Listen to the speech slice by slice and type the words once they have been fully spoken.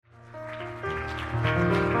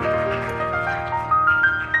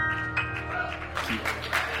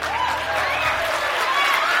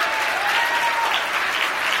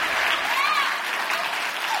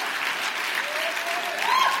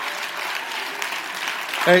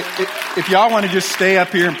Hey, if y'all want to just stay up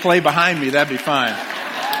here and play behind me, that'd be fine.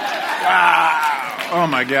 Wow. Oh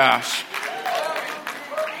my gosh.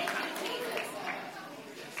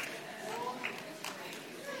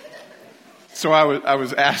 So I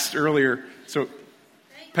was asked earlier, so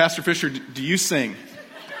Pastor Fisher, do you sing?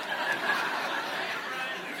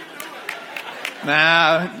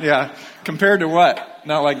 Nah, yeah. Compared to what?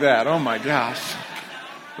 Not like that. Oh my gosh.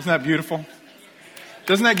 Isn't that beautiful?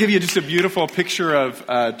 Doesn't that give you just a beautiful picture of,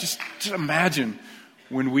 just imagine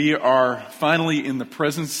when we are finally in the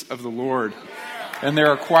presence of the Lord and there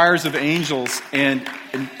are choirs of angels and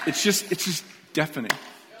it's just deafening.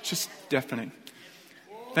 It's just deafening.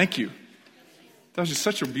 Thank you. That was just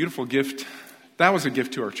such a beautiful gift. That was a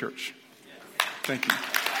gift to our church. Thank you.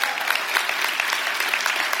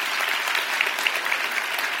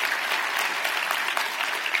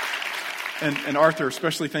 And Arthur,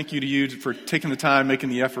 especially thank you to you for taking the time, making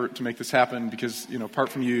the effort to make this happen because, apart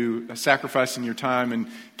from you sacrificing your time and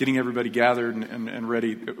getting everybody gathered and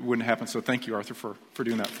ready, it wouldn't happen. So thank you, Arthur, for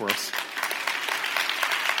doing that for us.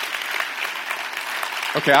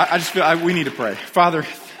 Okay, I just feel we need to pray. Father,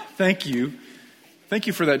 thank you. Thank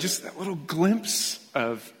you for that, just that little glimpse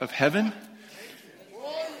of heaven.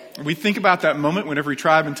 We think about that moment when every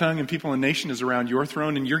tribe and tongue and people and nation is around your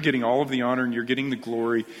throne and you're getting all of the honor and you're getting the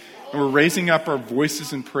glory. And we're raising up our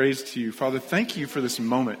voices in praise to you. Father, thank you for this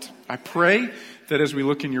moment. I pray that as we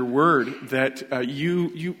look in your word, that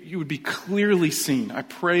you would be clearly seen. I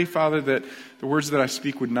pray, Father, that the words that I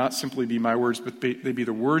speak would not simply be my words, but they be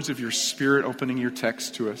the words of your Spirit opening your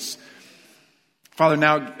text to us. Father,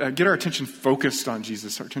 now get our attention focused on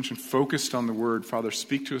Jesus, our attention focused on the word. Father,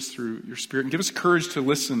 speak to us through your Spirit and give us courage to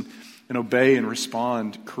listen and obey and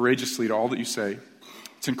respond courageously to all that you say.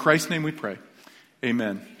 It's in Christ's name we pray.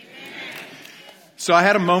 Amen. So I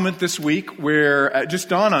had a moment this week where it just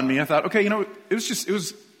dawned on me. I thought, okay, it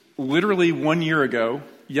was literally 1 year ago,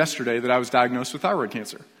 yesterday, that I was diagnosed with thyroid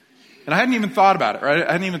cancer. And I hadn't even thought about it, right?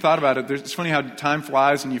 I hadn't even thought about it. It's funny how time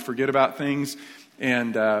flies and you forget about things.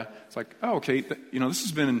 And it's like, oh, okay, this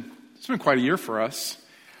has been quite a year for us.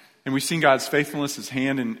 And we've seen God's faithfulness, His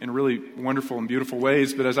hand in really wonderful and beautiful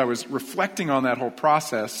ways. But as I was reflecting on that whole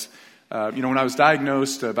process, when I was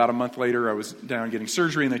diagnosed about a month later, I was down getting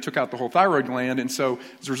surgery and they took out the whole thyroid gland. And so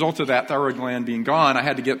as a result of that thyroid gland being gone, I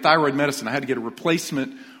had to get thyroid medicine. I had to get a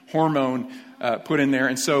replacement hormone put in there.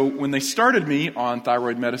 And so when they started me on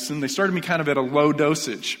thyroid medicine, they started me kind of at a low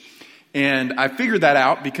dosage. And I figured that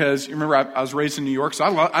out because, remember, I was raised in New York, so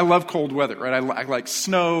I love cold weather, right? I like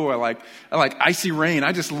snow, I like icy rain.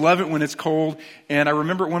 I just love it when it's cold. And I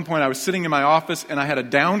remember at one point I was sitting in my office and I had a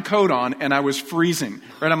down coat on and I was freezing,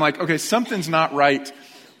 right? I'm like, okay, something's not right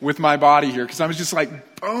with my body here because I was just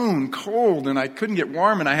like bone cold and I couldn't get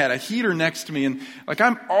warm and I had a heater next to me and like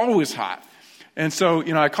I'm always hot. And so,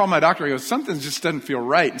 I called my doctor. I go, something just doesn't feel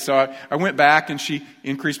right. And so I went back and she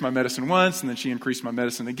increased my medicine once and then she increased my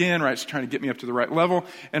medicine again, right? She's trying to get me up to the right level.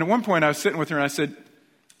 And at one point I was sitting with her and I said,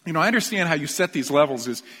 I understand how you set these levels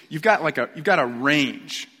is you've got a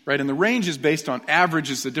range, right? And the range is based on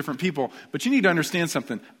averages of different people. But you need to understand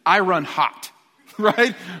something. I run hot.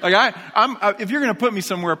 Right? Like if you're going to put me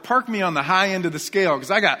somewhere, park me on the high end of the scale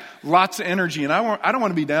because I got lots of energy and I don't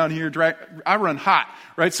want to be down here. I run hot,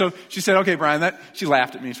 right? So she said, okay, Brian, she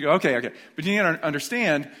laughed at me. She goes, okay. But you need to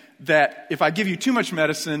understand that if I give you too much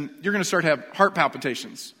medicine, you're going to start to have heart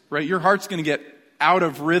palpitations, right? Your heart's going to get out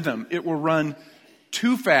of rhythm. It will run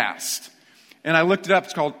too fast. And I looked it up.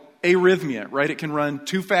 It's called arrhythmia, right? It can run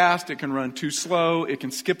too fast. It can run too slow. It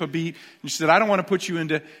can skip a beat. And she said, I don't want to put you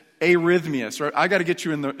into arrhythmia. So I got to get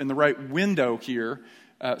you in the right window here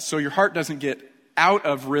so your heart doesn't get out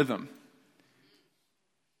of rhythm.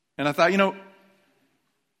 And I thought,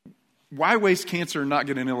 why waste cancer and not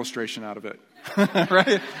get an illustration out of it?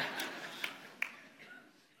 Right?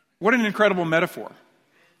 What an incredible metaphor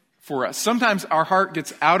for us. Sometimes our heart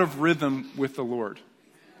gets out of rhythm with the Lord.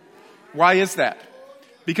 Why is that?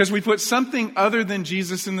 Because we put something other than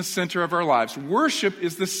Jesus in the center of our lives. Worship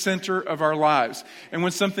is the center of our lives. And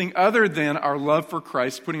when something other than our love for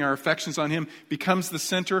Christ, putting our affections on Him, becomes the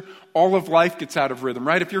center, all of life gets out of rhythm,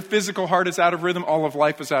 right? If your physical heart is out of rhythm, all of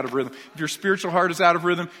life is out of rhythm. If your spiritual heart is out of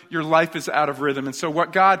rhythm, your life is out of rhythm. And so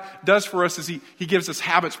what God does for us is He gives us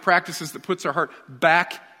habits, practices that puts our heart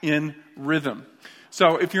back in rhythm.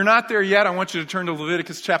 So if you're not there yet, I want you to turn to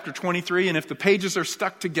Leviticus chapter 23. And if the pages are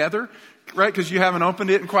stuck together, right, because you haven't opened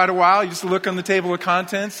it in quite a while, you just look on the table of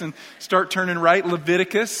contents and start turning right.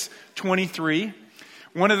 Leviticus 23.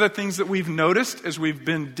 One of the things that we've noticed as we've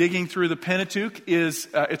been digging through the Pentateuch is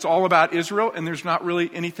it's all about Israel, and there's not really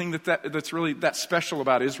anything that's really that special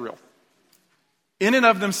about Israel. In and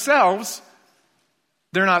of themselves,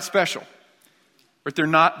 They're not special. Right? They're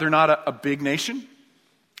not a big nation.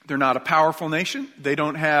 They're not a powerful nation. They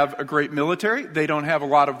don't have a great military. They don't have a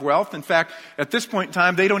lot of wealth. In fact, at this point in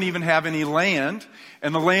time, they don't even have any land.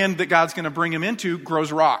 And the land that God's going to bring them into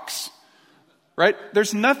grows rocks. Right?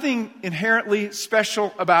 There's nothing inherently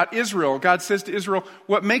special about Israel. God says to Israel,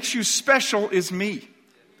 what makes you special is me.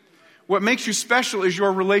 What makes you special is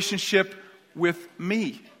your relationship with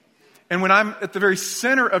me. And when I'm at the very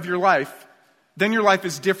center of your life, then your life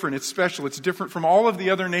is different. It's special. It's different from all of the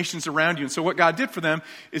other nations around you. And so what God did for them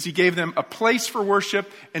is he gave them a place for worship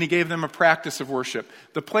and he gave them a practice of worship.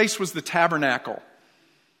 The place was the tabernacle.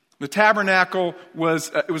 The tabernacle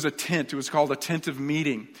was a tent. It was called a tent of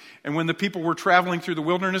meeting. And when the people were traveling through the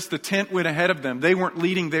wilderness, the tent went ahead of them. They weren't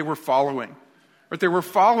leading, they were following. But they were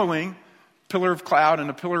following a pillar of cloud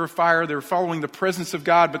and a pillar of fire. They were following the presence of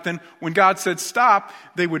God. But then when God said stop,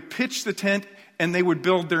 they would pitch the tent and they would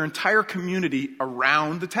build their entire community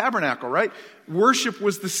around the tabernacle, right? Worship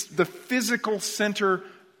was the physical center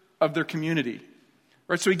of their community.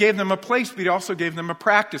 Right? So he gave them a place, but he also gave them a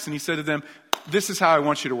practice. And he said to them, this is how I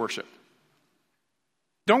want you to worship.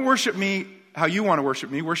 Don't worship me how you want to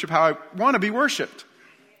worship me. Worship how I want to be worshiped.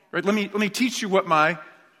 Right? Let me teach you what my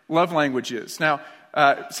love language is. Now,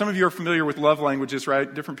 some of you are familiar with love languages,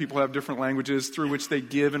 right? Different people have different languages through which they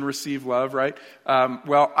give and receive love, right?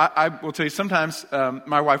 I will tell you, sometimes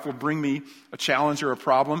my wife will bring me a challenge or a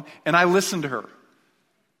problem, and I listen to her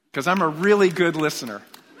because I'm a really good listener.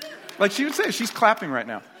 Like she would say, she's clapping right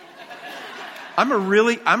now. I'm a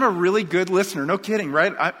really good listener. No kidding,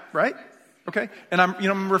 right? Right? Okay. And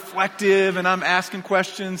I'm reflective and I'm asking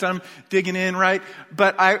questions. I'm digging in, right?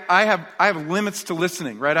 But I have limits to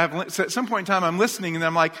listening, right? So at some point in time I'm listening and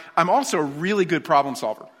I'm like, I'm also a really good problem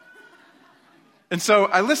solver. And so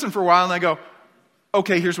I listen for a while and I go,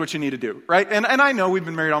 okay, here's what you need to do, right? And I know we've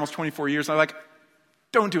been married almost 24 years. I'm like,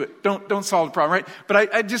 don't do it. Don't solve the problem, right?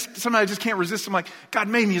 But sometimes I just can't resist. I'm like, God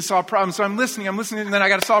made me to solve problems. So I'm listening, and then I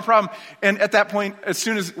got to solve a problem. And at that point, as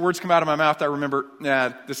soon as words come out of my mouth, I remember,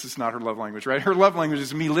 this is not her love language, right? Her love language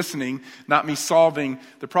is me listening, not me solving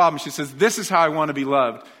the problem. She says, this is how I want to be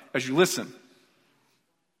loved, as you listen,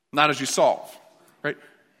 not as you solve, right?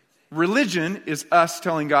 Religion is us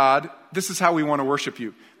telling God, this is how we want to worship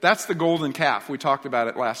you. That's the golden calf. We talked about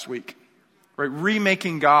it last week, right?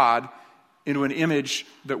 Remaking God into an image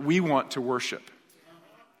that we want to worship.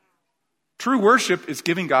 True worship is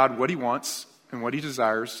giving God what he wants and what he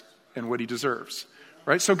desires and what he deserves.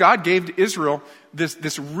 Right? So God gave to Israel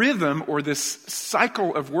this rhythm or this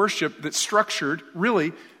cycle of worship that structured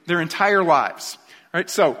really their entire lives. Right?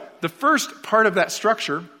 So the first part of that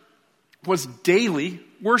structure was daily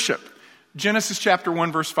worship. Genesis chapter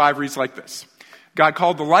 1 verse 5 reads like this. God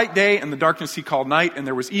called the light day and the darkness he called night, and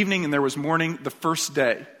there was evening and there was morning the first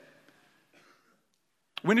day.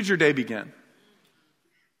 When did your day begin?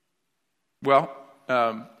 Well,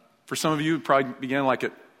 for some of you, it probably began like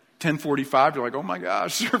at 10:45. You're like, oh my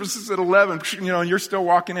gosh, service is at 11, and you're still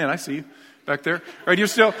walking in. I see you back there. Right? You're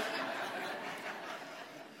still.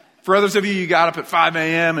 For others of you, you got up at 5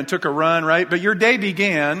 a.m. and took a run, right? But your day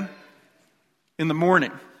began in the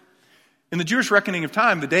morning. In the Jewish reckoning of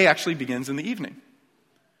time, the day actually begins in the evening.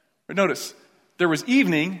 But notice, there was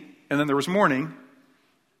evening and then there was morning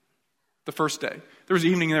the first day. There was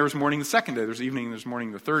evening and there was morning the second day. There was evening and there was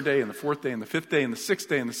morning the third day and the fourth day and the fifth day and the sixth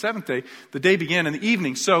day and the seventh day. The day began in the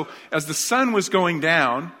evening. So as the sun was going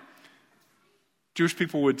down, Jewish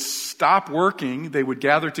people would stop working. They would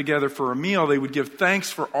gather together for a meal. They would give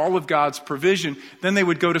thanks for all of God's provision. Then they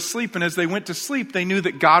would go to sleep. And as they went to sleep, they knew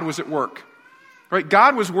that God was at work. Right?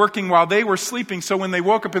 God was working while they were sleeping. So when they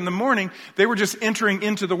woke up in the morning, they were just entering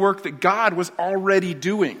into the work that God was already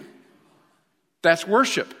doing. That's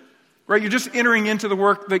worship. Right? You're just entering into the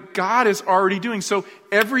work that God is already doing. So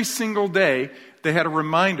every single day, they had a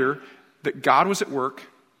reminder that God was at work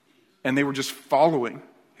and they were just following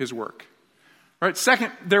his work. Right?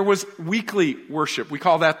 Second, there was weekly worship. We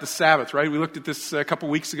call that the Sabbath, right? We looked at this a couple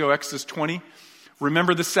weeks ago, Exodus 20.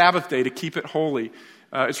 Remember the Sabbath day to keep it holy.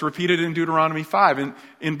 It's repeated in Deuteronomy 5. And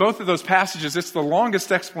in both of those passages, it's the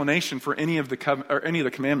longest explanation for any of the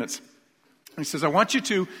commandments. He says, I want you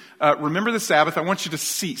to remember the Sabbath. I want you to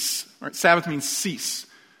cease. Right? Sabbath means cease.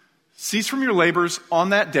 Cease from your labors on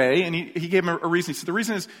that day. And he gave him a reason. He said, the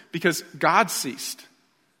reason is because God ceased.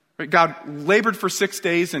 Right? God labored for 6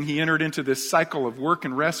 days and he entered into this cycle of work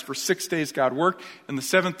and rest. For 6 days God worked and the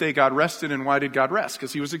seventh day God rested. And why did God rest?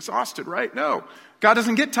 Because he was exhausted, right? No. God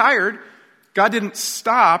doesn't get tired. God didn't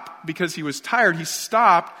stop because he was tired. He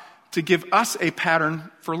stopped to give us a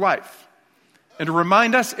pattern for life. And to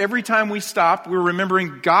remind us every time we stop, we're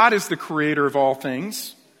remembering God is the creator of all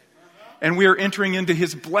things. and we are entering into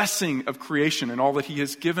his blessing of creation and all that he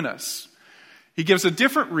has given us. He gives a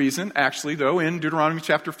different reason, actually, though, in Deuteronomy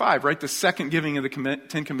chapter 5, right? The second giving of the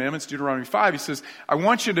Ten Commandments, Deuteronomy 5, he says, I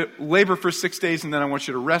want you to labor for 6 days and then I want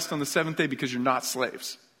you to rest on the seventh day because you're not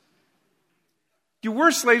slaves. You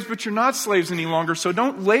were slaves, but you're not slaves any longer, so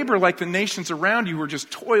don't labor like the nations around you who are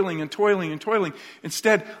just toiling and toiling and toiling.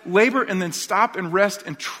 Instead, labor and then stop and rest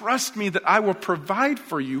and trust me that I will provide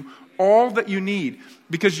for you all that you need,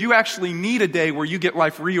 because you actually need a day where you get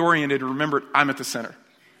life reoriented and remember, I'm at the center.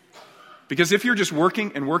 Because if you're just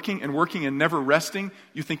working and working and working and never resting,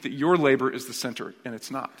 you think that your labor is the center, and it's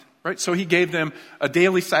not, right? So he gave them a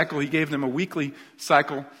daily cycle. He gave them a weekly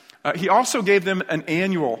cycle. He also gave them an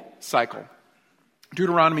annual cycle.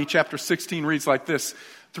 Deuteronomy chapter 16 reads like this: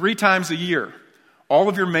 3 times a year, all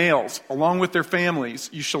of your males, along with their families,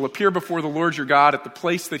 you shall appear before the Lord your God at the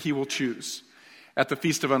place that he will choose. At the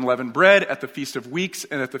feast of unleavened bread, at the feast of weeks,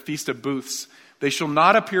 and at the feast of booths. They shall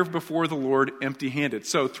not appear before the Lord empty-handed.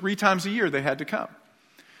 So 3 times a year they had to come.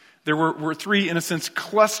 There were 3, in a sense,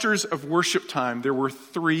 clusters of worship time. There were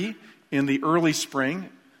 3 in the early spring.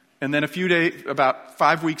 And then about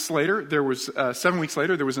 5 weeks later, 7 weeks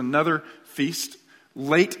later, there was another feast.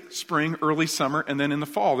 Late spring, early summer, and then in the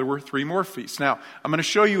fall, there were 3 more feasts. Now, I'm going to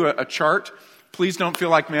show you a chart. Please don't feel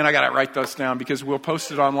like, man, I got to write this down, because we'll post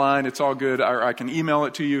it online. It's all good. Or I can email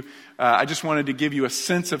it to you. I just wanted to give you a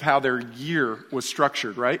sense of how their year was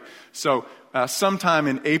structured, right? So sometime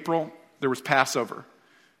in April, there was Passover.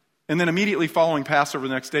 And then immediately following Passover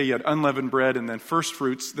the next day, you had unleavened bread and then first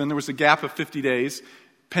fruits. Then there was a gap of 50 days,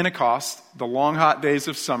 Pentecost, the long hot days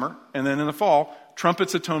of summer. And then in the fall,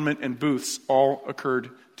 trumpets, atonement, and booths all occurred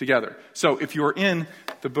together. So if you're in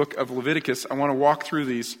the book of Leviticus, I want to walk through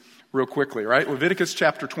these real quickly, right? Leviticus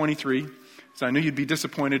chapter 23. So I knew you'd be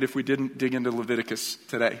disappointed if we didn't dig into Leviticus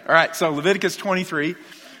today. All right, so Leviticus 23,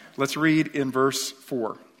 let's read in verse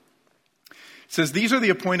 4. It says, these are the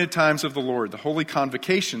appointed times of the Lord, the holy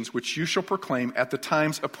convocations, which you shall proclaim at the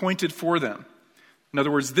times appointed for them. In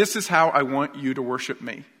other words, this is how I want you to worship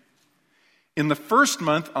me. In the first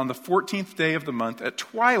month, on the 14th day of the month, at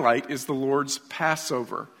twilight is the Lord's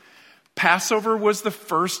Passover. Passover was the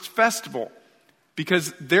first festival,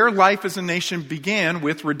 because their life as a nation began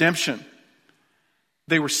with redemption.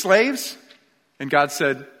 They were slaves, and God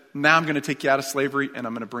said, now I'm going to take you out of slavery, and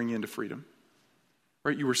I'm going to bring you into freedom.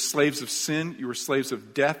 Right? You were slaves of sin, you were slaves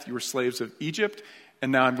of death, you were slaves of Egypt,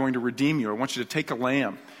 and now I'm going to redeem you. I want you to take a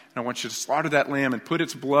lamb, and I want you to slaughter that lamb and put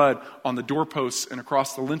its blood on the doorposts and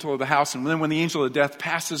across the lintel of the house. And then when the angel of death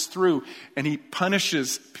passes through and he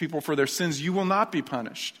punishes people for their sins, you will not be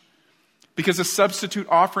punished, because a substitute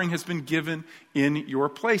offering has been given in your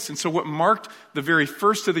place. And so what marked the very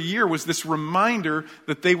first of the year was this reminder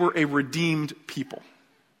that they were a redeemed people.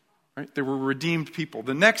 Right? They were redeemed people.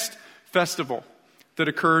 The next festival that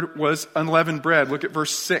occurred was unleavened bread. Look at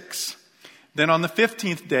verse 6. Then on the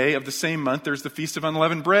 15th day of the same month, there's the feast of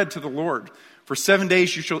unleavened bread to the Lord. For 7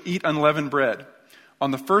 days you shall eat unleavened bread.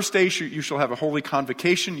 On the first day you shall have a holy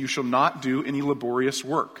convocation. You shall not do any laborious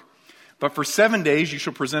work. But for 7 days you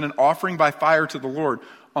shall present an offering by fire to the Lord.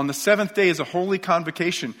 On the 7th day is a holy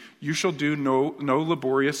convocation. You shall do no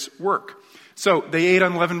laborious work. So they ate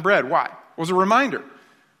unleavened bread. Why? It was a reminder.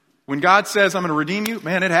 When God says, I'm going to redeem you,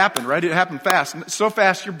 man, it happened, right? It happened fast. So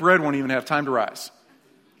fast your bread won't even have time to rise.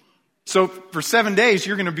 So for 7 days,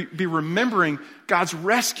 you're going to be remembering God's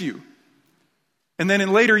rescue. And then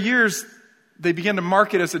in later years, they began to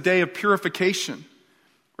mark it as a day of purification.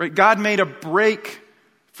 Right? God made a break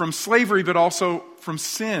from slavery, but also from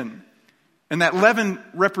sin. And that leaven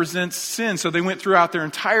represents sin. So they went throughout their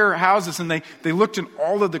entire houses and they looked in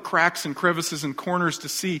all of the cracks and crevices and corners to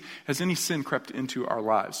see, has any sin crept into our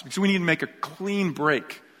lives? Because we need to make a clean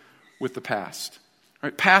break with the past.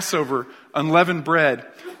 Right? Passover, unleavened bread,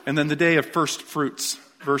 and then the day of first fruits,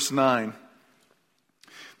 verse 9.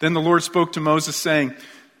 Then the Lord spoke to Moses, saying,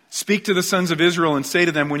 speak to the sons of Israel and say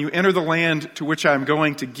to them, when you enter the land to which I am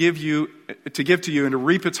going to give to you and to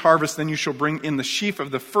reap its harvest, then you shall bring in the sheaf of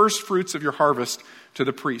the first fruits of your harvest to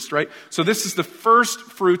the priest, right? So this is the first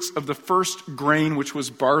fruits of the first grain, which was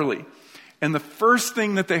barley. And the first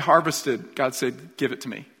thing that they harvested, God said, give it to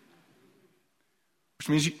me. Which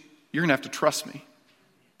means you're going to have to trust me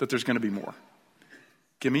that there's going to be more.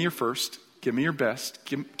 Give me your first, give me your best,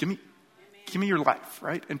 give me your life,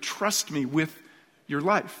 right? And trust me with your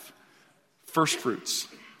life. First fruits.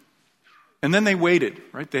 And then they waited,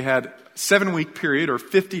 right? They had a 7-week period or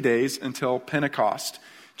 50 days until Pentecost.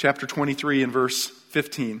 Chapter 23 and verse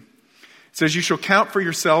 15. It says, you shall count for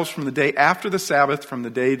yourselves from the day after the Sabbath, from the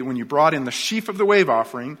day when you brought in the sheaf of the wave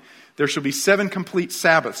offering, there shall be 7 complete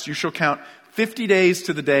Sabbaths. You shall count 50 days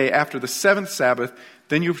to the day after the seventh Sabbath,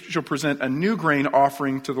 then you shall present a new grain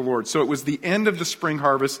offering to the Lord. So it was the end of the spring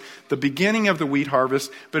harvest, the beginning of the wheat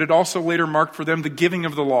harvest, but it also later marked for them the giving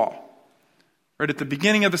of the law. Right at the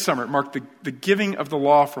beginning of the summer, it marked the giving of the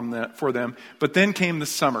law for them. But then came the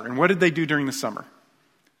summer. And what did they do during the summer?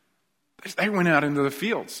 They went out into the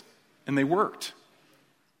fields and they worked.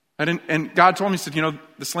 And God told me, He said,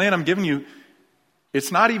 this land I'm giving you,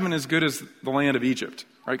 it's not even as good as the land of Egypt.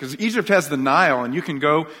 Right? Because Egypt has the Nile, and you can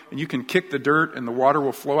go and you can kick the dirt and the water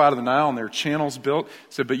will flow out of the Nile and there are channels built. He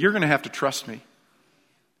said, but you're going to have to trust me.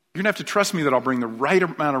 You're going to have to trust me that I'll bring the right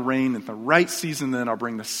amount of rain at the right season, then I'll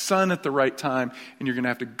bring the sun at the right time, and you're going to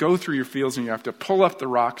have to go through your fields, and you have to pull up the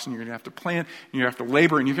rocks, and you're going to have to plant, and you have to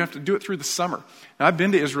labor, and you have to do it through the summer. Now, I've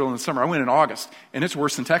been to Israel in the summer. I went in August, and it's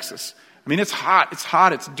worse than Texas. I mean, it's hot,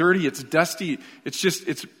 it's dirty, it's dusty,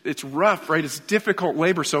 it's rough, right? It's difficult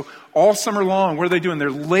labor. So all summer long, what are they doing?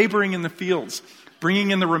 They're laboring in the fields,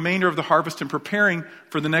 bringing in the remainder of the harvest and preparing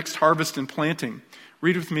for the next harvest and planting.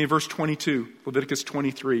 Read with me verse 22, Leviticus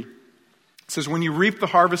 23. It says, when you reap the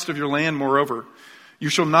harvest of your land, moreover, you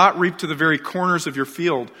shall not reap to the very corners of your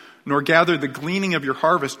field, nor gather the gleaning of your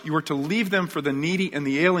harvest. You are to leave them for the needy and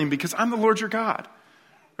the alien, because I'm the Lord your God.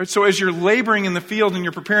 Right? So as you're laboring in the field and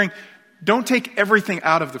you're preparing, don't take everything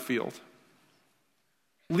out of the field.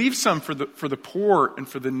 Leave some for the poor and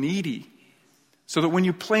for the needy, so that when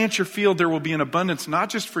you plant your field, there will be an abundance, not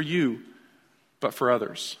just for you, but for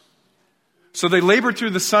others. So they labored through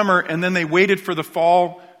the summer, and then they waited for the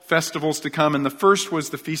fall festivals to come. And the first was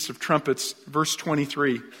the Feast of Trumpets, verse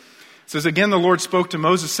 23. It says, again, the Lord spoke to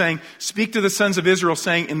Moses, saying, speak to the sons of Israel,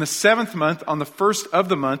 saying, in the 7th month, on the 1st of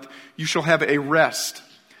the month, you shall have a rest.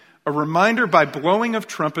 A reminder by blowing of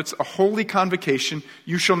trumpets, a holy convocation.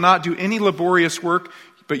 You shall not do any laborious work,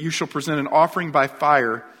 but you shall present an offering by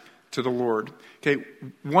fire to the Lord. Okay,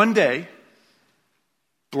 one day,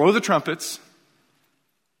 blow the trumpets,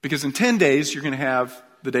 because in 10 days, you're going to have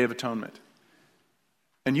the Day of Atonement.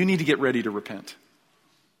 And you need to get ready to repent.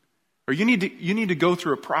 Or you need to go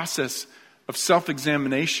through a process of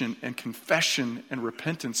self-examination and confession and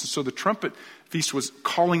repentance. And so the trumpet feast was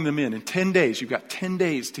calling them in. In 10 days, you've got 10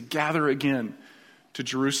 days to gather again to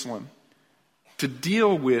Jerusalem to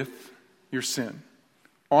deal with your sin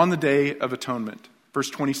on the Day of Atonement. Verse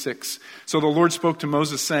 26. So the Lord spoke to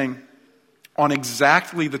Moses, saying, on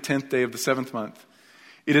exactly the 10th day of the 7th month,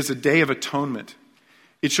 it is a day of atonement.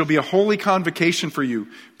 It shall be a holy convocation for you,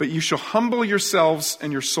 but you shall humble yourselves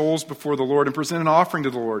and your souls before the Lord and present an offering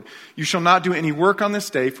to the Lord. You shall not do any work on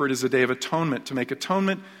this day, for it is a day of atonement, to make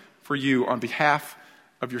atonement for you on behalf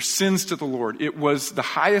of your sins to the Lord. It was the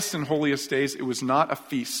highest and holiest days. It was not a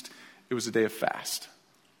feast. It was a day of fast.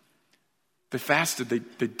 They fasted.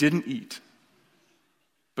 They didn't eat.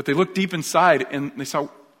 But they looked deep inside and they saw,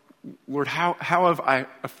 Lord, how have I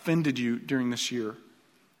offended you during this year?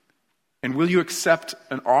 And will you accept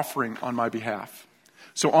an offering on my behalf?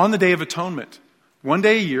 So on the Day of Atonement, one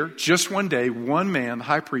day a year, just one day, one man, the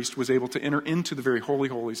high priest, was able to enter into the very holy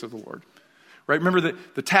holies of the Lord. Right? Remember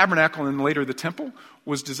that the tabernacle and later the temple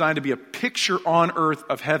was designed to be a picture on earth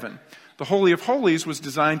of heaven. The Holy of Holies was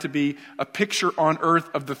designed to be a picture on earth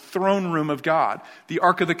of the throne room of God. The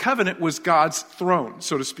Ark of the Covenant was God's throne,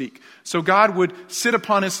 so to speak. So God would sit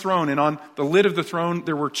upon his throne, and on the lid of the throne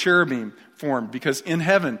there were cherubim formed, because in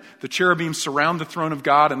heaven the cherubim surround the throne of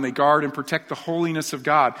God and they guard and protect the holiness of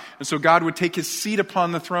God. And so God would take his seat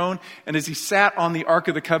upon the throne, and as he sat on the Ark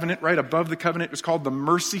of the Covenant, right above the covenant, it was called the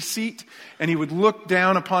mercy seat, and he would look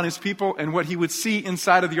down upon his people, and what he would see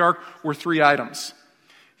inside of the ark were 3 items.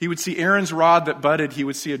 He would see Aaron's rod that budded, he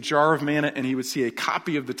would see a jar of manna, and he would see a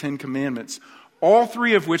copy of the 10 Commandments, all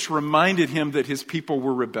 3 of which reminded him that his people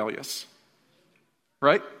were rebellious.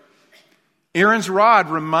 Right? Aaron's rod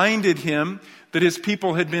reminded him that his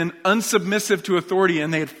people had been unsubmissive to authority,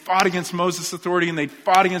 and they had fought against Moses' authority, and they'd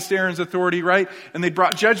fought against Aaron's authority, right? And they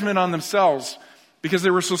brought judgment on themselves because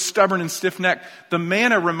they were so stubborn and stiff-necked. The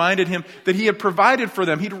manna reminded him that he had provided for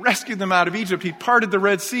them. He'd rescued them out of Egypt. He'd parted the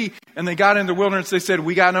Red Sea, and they got into the wilderness. They said,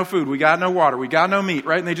 we got no food, we got no water, we got no meat,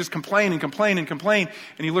 right? And they just complain and complain and complain.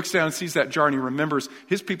 And he looks down and sees that jar, and he remembers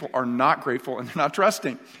his people are not grateful and they're not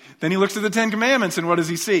trusting. Then he looks at the 10 Commandments, and what does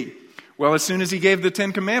he see? Well, as soon as he gave the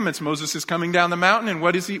 10 Commandments, Moses is coming down the mountain, and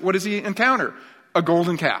what does he encounter? A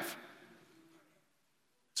golden calf.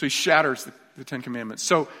 So he shatters the 10 Commandments.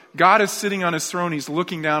 So God is sitting on his throne. He's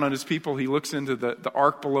looking down on his people. He looks into the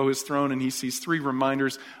ark below his throne, and he sees 3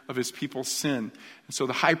 reminders of his people's sin. And so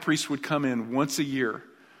the high priest would come in once a year,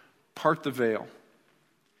 part the veil.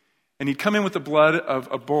 And he'd come in with the blood of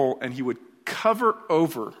a bull, and he would cover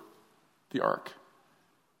over the ark.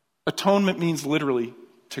 Atonement means literally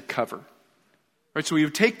to cover. Right? So he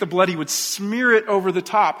would take the blood, he would smear it over the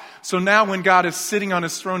top. So now when God is sitting on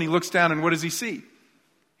his throne, he looks down and what does he see?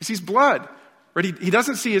 He sees blood. Right? He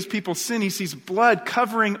doesn't see his people's sin. He sees blood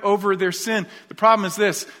covering over their sin. The problem is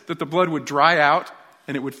this, that the blood would dry out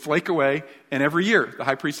and it would flake away. And every year the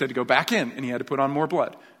high priest had to go back in and he had to put on more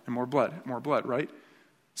blood and more blood, more blood, right?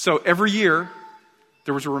 So every year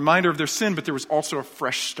there was a reminder of their sin, but there was also a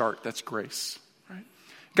fresh start. That's grace. Right?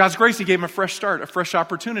 God's grace, he gave them a fresh start, a fresh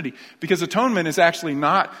opportunity. Because atonement is actually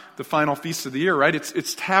not the final feast of the year, right?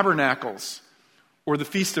 It's tabernacles or the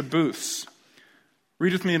Feast of Booths.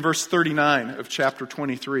 Read with me in verse 39 of chapter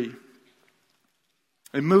 23.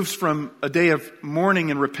 It moves from a day of mourning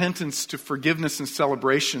and repentance to forgiveness and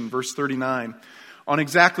celebration. Verse 39. On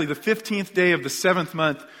exactly the 15th day of the 7th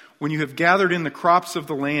month, when you have gathered in the crops of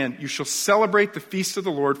the land, you shall celebrate the feast of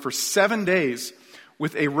the Lord for 7 days,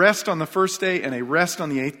 with a rest on the first day and a rest on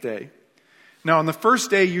the 8th day. Now on the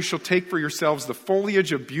first day you shall take for yourselves the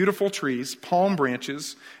foliage of beautiful trees, palm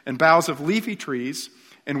branches, and boughs of leafy trees,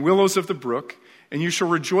 and willows of the brook, and you shall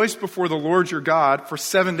rejoice before the Lord your God for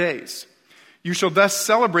 7 days. You shall thus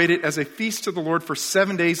celebrate it as a feast to the Lord for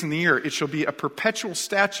 7 days in the year. It shall be a perpetual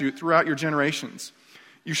statute throughout your generations.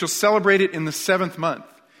 You shall celebrate it in the 7th month.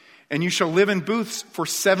 And you shall live in booths for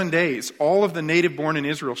 7 days. All of the native born in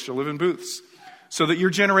Israel shall live in booths, so that your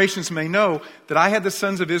generations may know that I had the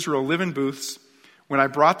sons of Israel live in booths when I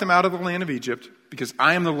brought them out of the land of Egypt, because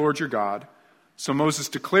I am the Lord your God. So Moses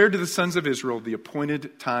declared to the sons of Israel the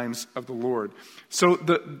appointed times of the Lord. So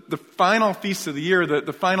the final feast of the year,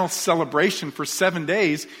 the final celebration for 7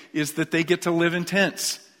 days is that they get to live in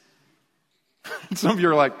tents. And some of you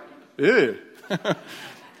are like, ew.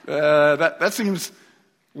 That seems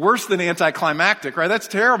worse than anticlimactic, right? That's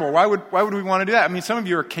terrible. Why would we want to do that? I mean, some of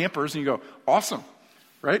you are campers and you go, awesome,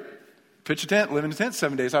 right? Pitch a tent, live in a tent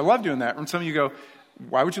 7 days. I love doing that. And some of you go,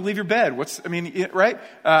 why would you leave your bed? Right?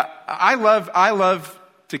 I love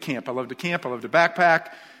to camp. I love to camp. I love to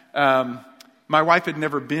backpack. My wife had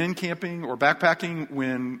never been camping or backpacking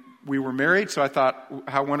when we were married, so I thought,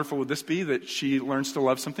 how wonderful would this be that she learns to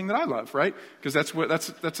love something that I love, right? Because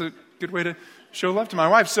that's a good way to show love to my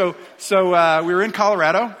wife. So we were in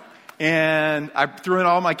Colorado, and I threw in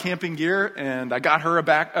all my camping gear, and I got her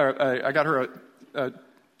a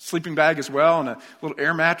sleeping bag as well, and a little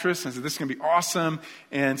air mattress. And I said, this is going to be awesome.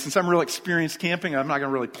 And since I'm real experienced camping, I'm not going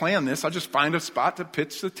to really plan this. I'll just find a spot to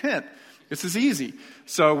pitch the tent. This is easy.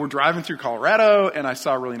 So we're driving through Colorado, and I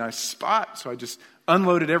saw a really nice spot. So I just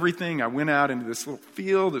unloaded everything. I went out into this little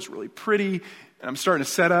field. It's really pretty. And I'm starting to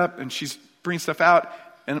set up, and she's bringing stuff out.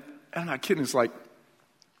 And I'm not kidding. It's like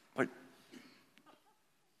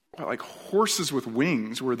horses with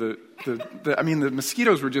wings, where the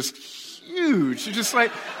mosquitoes were just huge.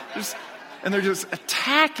 And they're just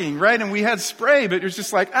attacking, right? And we had spray, but it was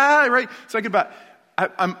just like, right? So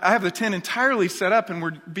I have the tent entirely set up, and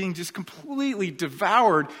we're being just completely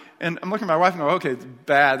devoured. And I'm looking at my wife and go, okay, it's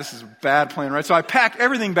bad. This is a bad plan, right? So I pack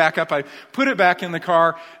everything back up. I put it back in the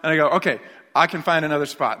car, and I go, okay, I can find another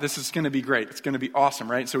spot. This is going to be great. It's going to be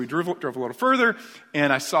awesome, right? So we drove a little further,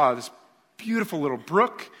 and I saw this beautiful little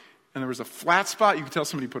brook, and there was a flat spot. You could tell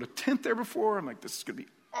somebody put a tent there before. I'm like, this is going to be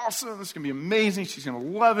awesome. This is going to be amazing. She's going to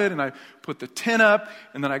love it. And I put the tent up,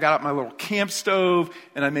 and then I got out my little camp stove,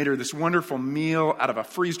 and I made her this wonderful meal out of a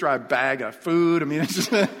freeze-dried bag of food. I mean,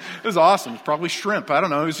 it was awesome. It's probably shrimp. I don't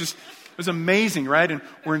know. It was amazing, right? And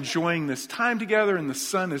we're enjoying this time together, and the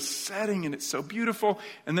sun is setting, and it's so beautiful.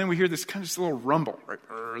 And then we hear this kind of just little rumble, right?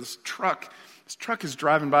 This truck is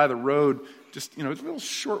driving by the road, just, a little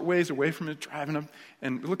short ways away from it, driving up.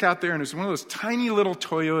 And we look out there, and it's one of those tiny little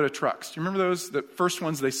Toyota trucks. Do you remember those? The first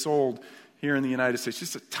ones they sold here in the United States.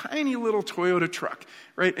 Just a tiny little Toyota truck,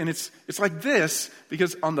 right? And it's like this,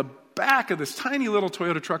 because on the back of this tiny little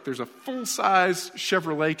Toyota truck, there's a full-size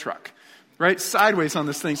Chevrolet truck, right? Sideways on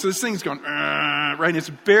this thing. So this thing's going, right? And it's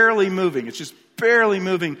barely moving. It's just barely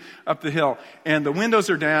moving up the hill. And the windows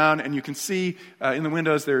are down, and you can see in the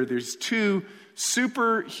windows there's two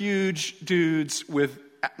super huge dudes with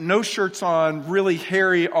no shirts on, really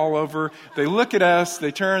hairy all over. They look at us,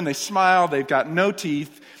 they turn, they smile, they've got no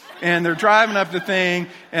teeth, and they're driving up the thing,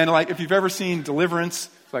 and like, if you've ever seen Deliverance,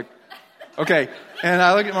 it's like, okay. And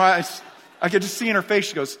I look at I could just see in her face,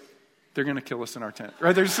 she goes, they're going to kill us in our tent,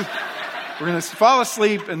 right? We're going to fall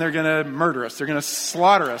asleep, and they're going to murder us. They're going to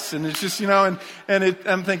slaughter us. And it's just, I'm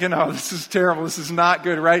thinking, oh, this is terrible. This is not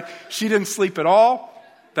good, right? She didn't sleep at all.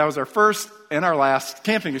 That was our first and our last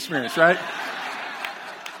camping experience, right?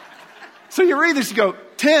 So you read this, you go,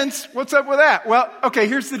 tents, what's up with that? Well, okay,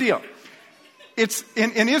 here's the deal. It's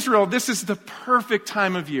in Israel, this is the perfect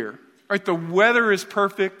time of year, right? The weather is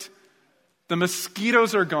perfect. The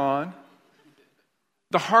mosquitoes are gone.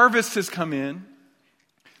 The harvest has come in.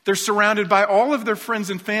 They're surrounded by all of their friends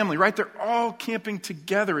and family, right? They're all camping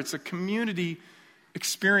together. It's a community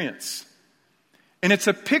experience. And it's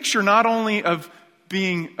a picture not only of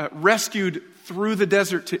being rescued through the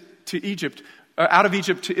desert to Egypt, out of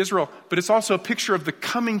Egypt to Israel, but it's also a picture of the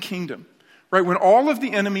coming kingdom, right? When all of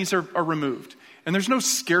the enemies are removed, and there's no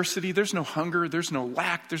scarcity, there's no hunger, there's no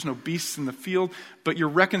lack, there's no beasts in the field, but you're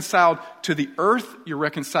reconciled to the earth, you're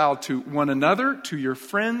reconciled to one another, to your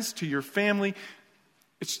friends, to your family.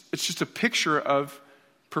 It's just a picture of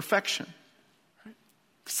perfection. Right?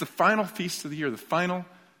 It's the final feast of the year, the final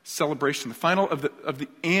celebration, the final of the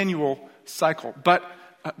annual cycle. But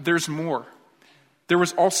there's more. There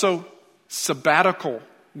was also sabbatical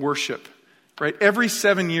worship, right? Every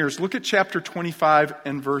 7 years. Look at chapter 25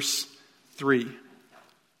 and verse 3.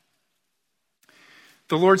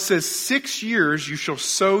 The Lord says, 6 years you shall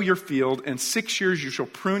sow your field, and 6 years you shall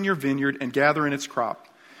prune your vineyard and gather in its crop.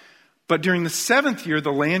 But during the 7th year,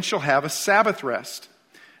 the land shall have a Sabbath rest.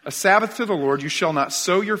 A Sabbath to the Lord. You shall not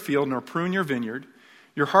sow your field nor prune your vineyard.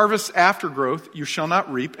 Your harvest after growth you shall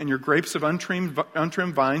not reap, and your grapes of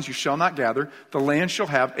untrimmed vines you shall not gather. The land shall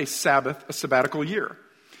have a Sabbath, a sabbatical year.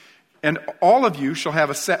 And all of you shall have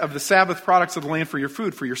of the Sabbath products of the land for your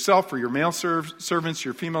food, for yourself, for your male servants,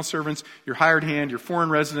 your female servants, your hired hand, your foreign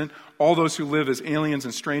resident, all those who live as aliens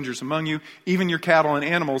and strangers among you. Even your cattle and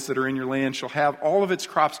animals that are in your land shall have all of its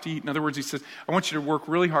crops to eat. In other words, he says, I want you to work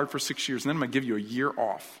really hard for 6 years, and then I'm going to give you a year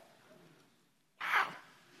off. Wow.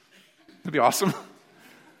 That'd be awesome.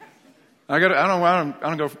 I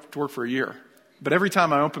don't go to work for a year, but every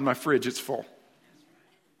time I open my fridge, it's full.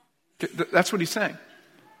 That's what he's saying.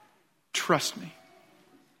 Trust me.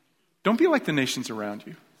 Don't be like the nations around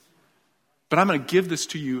you. But I'm going to give this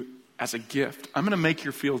to you as a gift. I'm going to make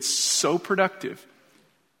your field so productive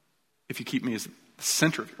if you keep me as the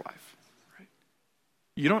center of your life. Right?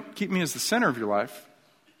 You don't keep me as the center of your life,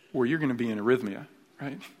 or you're going to be in arrhythmia,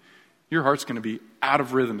 right? Your heart's going to be out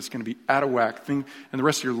of rhythm. It's going to be out of whack. And the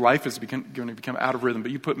rest of your life is going to become out of rhythm.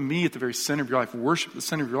 But you put me at the very center of your life, worship at the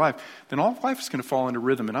center of your life, then all of life is going to fall into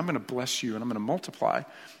rhythm. And I'm going to bless you, and I'm going to multiply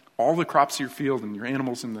all the crops of your field and your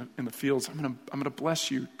animals in the fields. I'm going to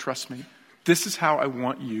bless you. Trust me. This is how I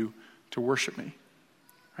want you to worship me.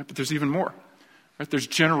 Right? But there's even more. Right? There's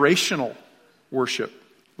generational worship.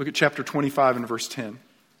 Look at chapter 25 and verse 10.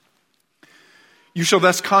 You shall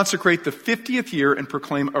thus consecrate the 50th year and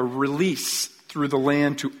proclaim a release through the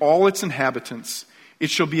land to all its inhabitants. It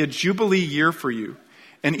shall be a jubilee year for you.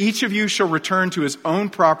 And each of you shall return to his own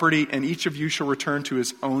property, and each of you shall return to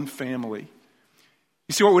his own family.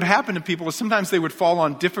 You see, what would happen to people is sometimes they would fall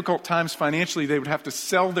on difficult times financially. They would have to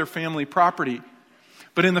sell their family property.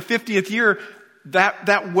 But in the 50th year,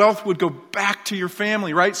 that wealth would go back to your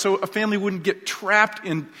family, right? So a family wouldn't get trapped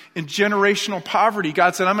in generational poverty.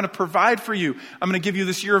 God said, I'm going to provide for you. I'm going to give you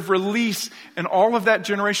this year of release. And all of that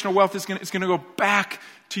generational wealth is going to go back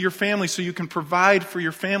to your family so you can provide for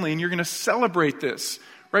your family. And you're going to celebrate this,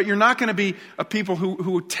 right? You're not going to be a people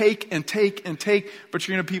who take and take and take, but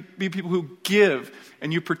you're going to be people who give.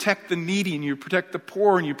 And you protect the needy, and you protect the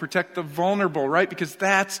poor, and you protect the vulnerable, right? Because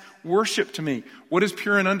that's worship to me. What is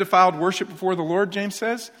pure and undefiled worship before the Lord, James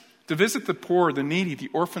says? To visit the poor, the needy, the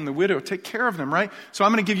orphan, the widow. Take care of them, right? So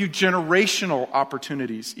I'm going to give you generational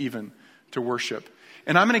opportunities even to worship.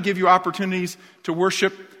 And I'm going to give you opportunities to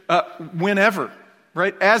worship whenever,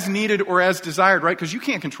 right? As needed or as desired, right? Because you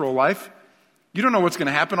can't control life. You don't know what's going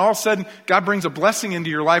to happen. All of a sudden, God brings a blessing into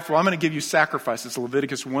your life. Well, I'm going to give you sacrifices.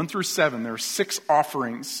 Leviticus 1 through 7. There are 6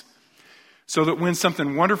 offerings. So that when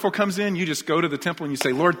something wonderful comes in, you just go to the temple and you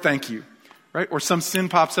say, Lord, thank you. Right? Or some sin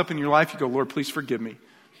pops up in your life, you go, Lord, please forgive me.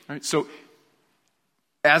 Right? So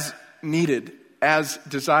as needed, as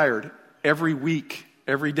desired, every week,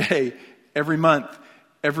 every day, every month,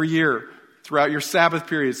 every year, throughout your Sabbath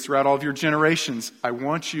periods, throughout all of your generations, I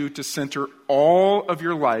want you to center all of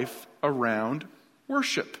your life around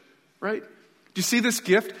worship, right? Do you see this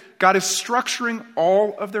gift? God is structuring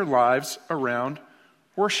all of their lives around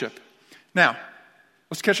worship. Now,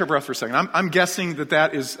 let's catch our breath for a second. I'm guessing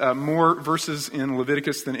that is more verses in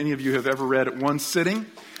Leviticus than any of you have ever read at one sitting,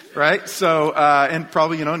 right? So, and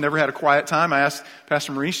probably, never had a quiet time. I asked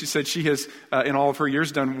Pastor Marie, she said she has, in all of her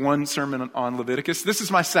years, done one sermon on Leviticus. This is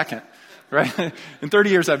my second. Right? In 30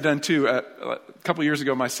 years, I've done 2. A couple of years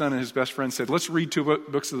ago, my son and his best friend said, let's read 2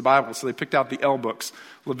 books of the Bible. So they picked out the L books,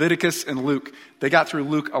 Leviticus and Luke. They got through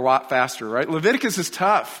Luke a lot faster, right? Leviticus is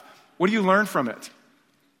tough. What do you learn from it?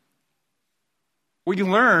 What you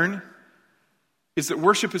learn is that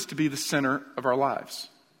worship is to be the center of our lives.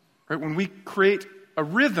 Right? When we create a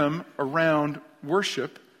rhythm around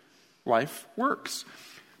worship, life works.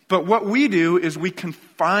 But what we do is we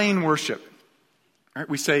confine worship. Right?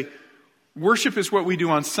 We say, worship is what we do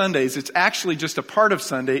on Sundays. It's actually just a part of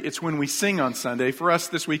Sunday. It's when we sing on Sunday. For us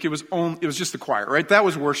this week, it was just the choir, right? That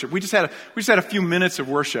was worship. We just had a few minutes of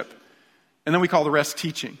worship. And then we call the rest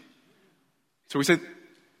teaching. So we say,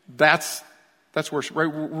 that's worship,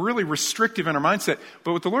 right? We're really restrictive in our mindset.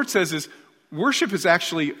 But what the Lord says is, worship is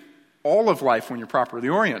actually all of life when you're properly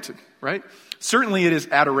oriented, right? Certainly it is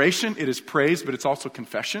adoration, it is praise, but it's also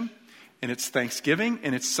confession, and it's thanksgiving,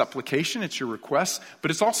 and it's supplication, it's your requests, but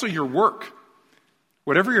it's also your work.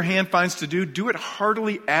 Whatever your hand finds to do, do it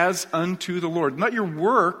heartily as unto the Lord. Let your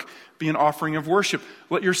work be an offering of worship.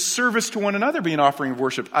 Let your service to one another be an offering of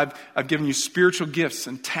worship. I've given you spiritual gifts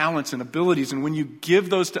and talents and abilities, and when you give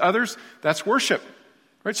those to others, that's worship.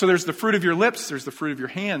 Right? So there's the fruit of your lips, there's the fruit of your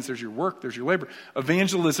hands, there's your work, there's your labor.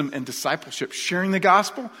 Evangelism and discipleship, sharing the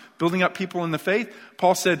gospel, building up people in the faith.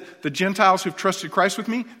 Paul said, the Gentiles who've trusted Christ with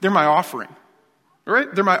me, they're my offering.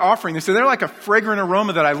 Right? They're my offering. They say they're like a fragrant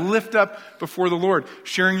aroma that I lift up before the Lord.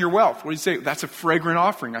 Sharing your wealth. What do you say? That's a fragrant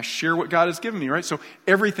offering. I share what God has given me, right? So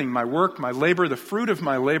everything, my work, my labor, the fruit of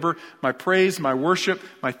my labor, my praise, my worship,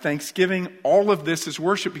 my thanksgiving, all of this is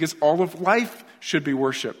worship because all of life should be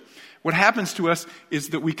worship. What happens to us is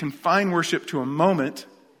that we confine worship to a moment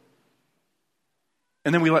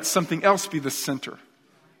and then we let something else be the center.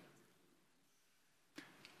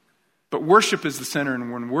 But worship is the center,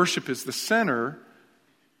 and when worship is the center,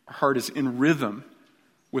 our heart is in rhythm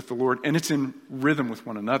with the Lord, and it's in rhythm with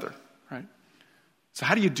one another, right? So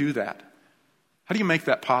how do you do that? How do you make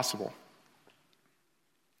that possible?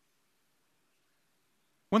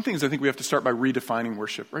 One thing is I think we have to start by redefining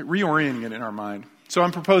worship, right? Reorienting it in our mind. So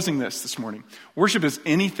I'm proposing this morning. Worship is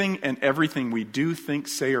anything and everything we do, think,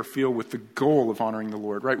 say, or feel with the goal of honoring the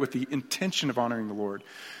Lord, right? With the intention of honoring the Lord.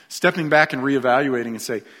 Stepping back and reevaluating and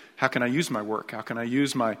say, how can I use my work? How can I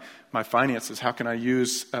use my finances? How can I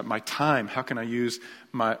use my time? How can I use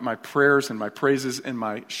my prayers and my praises and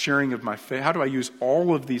my sharing of my faith? How do I use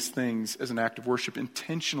all of these things as an act of worship,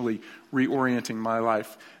 intentionally reorienting my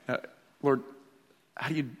life? Lord,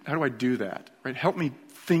 how do I do that? Right? Help me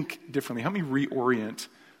think differently. Help me reorient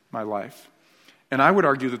my life. And I would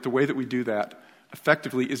argue that the way that we do that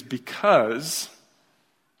effectively is because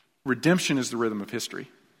redemption is the rhythm of history.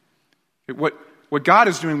 What God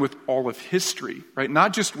is doing with all of history, right?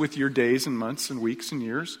 Not just with your days and months and weeks and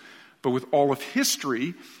years, but with all of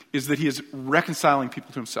history, is that he is reconciling people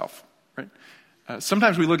to himself, right?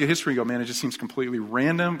 Sometimes we look at history and go, man, it just seems completely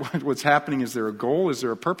random. What's happening? Is there a goal? Is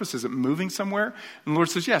there a purpose? Is it moving somewhere? And the Lord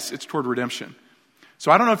says, yes, it's toward redemption.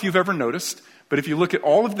 So I don't know if you've ever noticed, but if you look at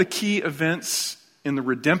all of the key events in the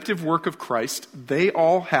redemptive work of Christ, they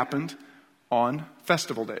all happened on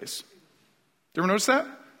festival days. Did you ever notice that?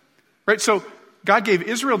 Right? So God gave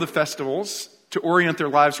Israel the festivals to orient their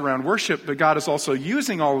lives around worship, but God is also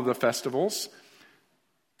using all of the festivals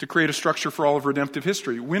to create a structure for all of redemptive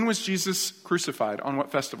history. When was Jesus crucified? On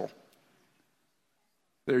what festival?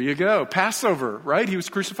 There you go. Passover, right? He was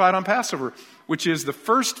crucified on Passover, which is the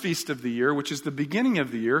first feast of the year, which is the beginning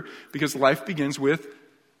of the year, because life begins with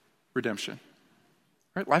redemption.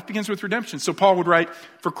 Right? Life begins with redemption. So Paul would write,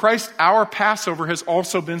 for Christ, our Passover has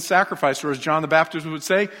also been sacrificed. Or as John the Baptist would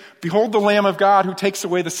say, behold the Lamb of God who takes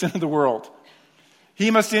away the sin of the world. He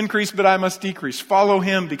must increase, but I must decrease. Follow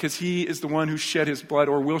him because he is the one who shed his blood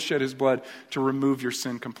or will shed his blood to remove your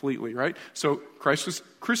sin completely, right? So Christ was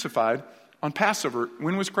crucified on Passover.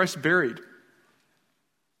 When was Christ buried?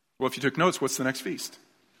 Well, if you took notes, what's the next feast?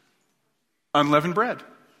 Unleavened bread.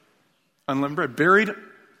 Unleavened bread. Buried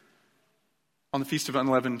on the Feast of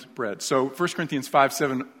Unleavened Bread. So 1 Corinthians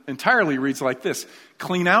 5:7 entirely reads like this.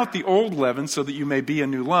 Clean out the old leaven so that you may be a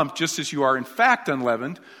new lump, just as you are in fact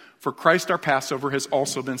unleavened, for Christ our Passover has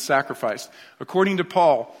also been sacrificed. According to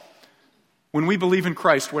Paul, when we believe in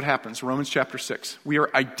Christ, what happens? Romans chapter 6. We are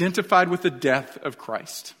identified with the death of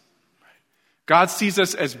Christ. God sees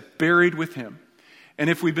us as buried with him. And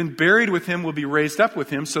if we've been buried with him, we'll be raised up with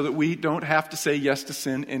him so that we don't have to say yes to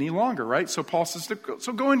sin any longer, right? So Paul says,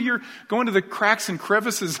 so go into the cracks and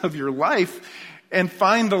crevices of your life and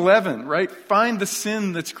find the leaven, right? Find the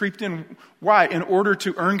sin that's creeped in. Why? In order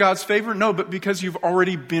to earn God's favor? No, but because you've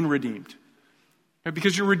already been redeemed. Right?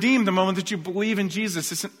 Because you're redeemed the moment that you believe in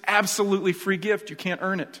Jesus. It's an absolutely free gift. You can't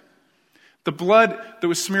earn it. The blood that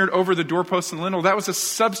was smeared over the doorposts and lintel, that was a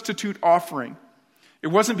substitute offering. It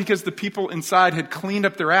wasn't because the people inside had cleaned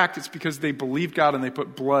up their act. It's because they believed God and they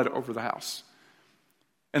put blood over the house.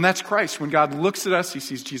 And that's Christ. When God looks at us, he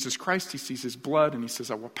sees Jesus Christ, he sees his blood, and he says,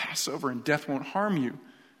 I will pass over and death won't harm you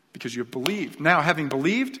because you have believed. Now, having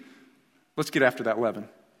believed, let's get after that leaven.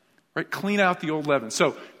 Right? Clean out the old leaven.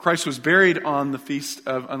 So Christ was buried on the Feast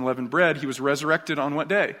of Unleavened Bread. He was resurrected on what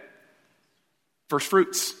day? First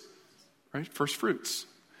fruits. Right? First fruits.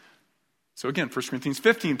 So again, 1 Corinthians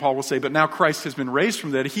 15, Paul will say, but now Christ has been raised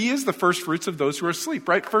from the dead. He is the first fruits of those who are asleep.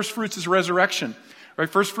 Right? First fruits is resurrection. Right?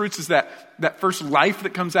 First fruits is that first life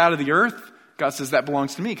that comes out of the earth. God says that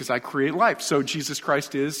belongs to me because I create life. So Jesus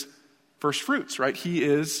Christ is first fruits. Right? He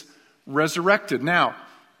is resurrected. Now,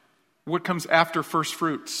 what comes after first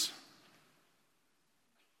fruits?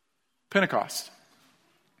 Pentecost.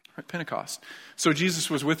 Right, Pentecost. So Jesus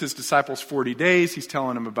was with his disciples 40 days. He's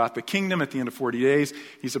telling them about the kingdom at the end of 40 days.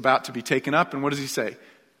 He's about to be taken up. And what does he say?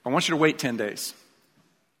 I want you to wait 10 days.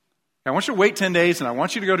 I want you to wait 10 days and I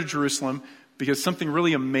want you to go to Jerusalem because something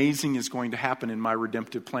really amazing is going to happen in my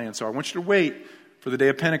redemptive plan. So I want you to wait for the day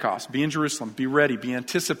of Pentecost. Be in Jerusalem. Be ready. Be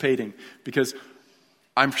anticipating because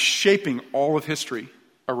I'm shaping all of history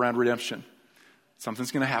around redemption.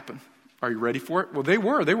 Something's going to happen. Are you ready for it? Well, they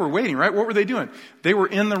were waiting, right? What were they doing? They were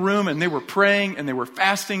in the room and they were praying and they were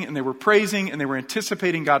fasting and they were praising and they were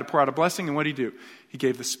anticipating God to pour out a blessing. And what did he do? He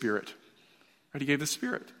gave the Spirit. Right? He gave the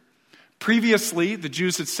Spirit. Previously, the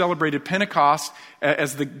Jews had celebrated Pentecost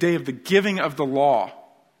as the day of the giving of the law.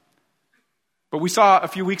 But we saw a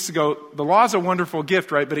few weeks ago, the law is a wonderful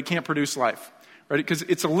gift, right? But it can't produce life, right? Because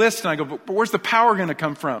it's a list and I go, but where's the power going to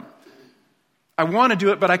come from? I want to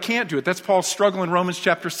do it, but I can't do it. That's Paul's struggle in Romans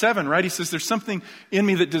chapter 7, right? He says, there's something in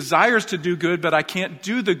me that desires to do good, but I can't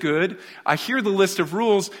do the good. I hear the list of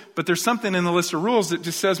rules, but there's something in the list of rules that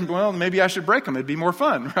just says, well, maybe I should break them. It'd be more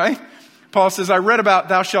fun, right? Paul says, I read about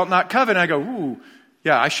thou shalt not covet, and I go, ooh,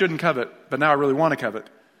 yeah, I shouldn't covet, but now I really want to covet.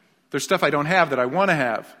 There's stuff I don't have that I want to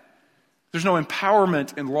have. There's no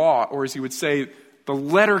empowerment in law, or as he would say, the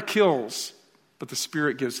letter kills, but the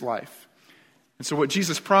Spirit gives life. And so what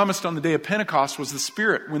Jesus promised on the day of Pentecost was the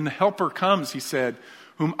Spirit. When the Helper comes, he said,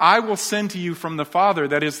 whom I will send to you from the Father,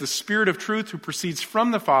 that is the Spirit of truth who proceeds from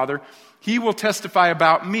the Father, he will testify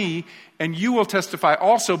about me, and you will testify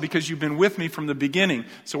also because you've been with me from the beginning.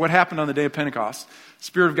 So what happened on the day of Pentecost? The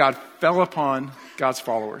Spirit of God fell upon God's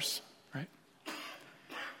followers, right?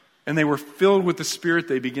 And they were filled with the Spirit.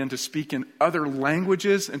 They began to speak in other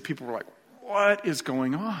languages, and people were like, what is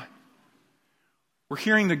going on? We're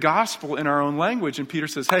hearing the gospel in our own language, and Peter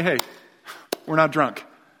says, hey, we're not drunk.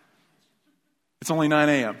 It's only 9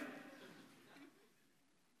 a.m.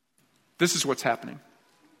 This is what's happening.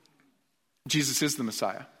 Jesus is the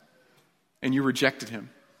Messiah, and you rejected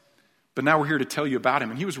him. But now we're here to tell you about him,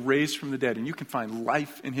 and he was raised from the dead, and you can find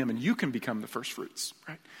life in him, and you can become the first fruits,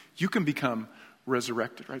 right? You can become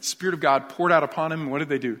resurrected, right? Spirit of God poured out upon him, and what did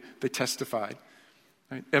they do? They testified.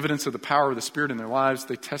 Right? Evidence of the power of the Spirit in their lives.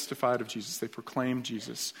 They testified of Jesus. They proclaimed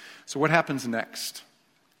Jesus. So what happens next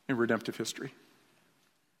in redemptive history?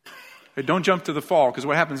 Hey, don't jump to the fall, because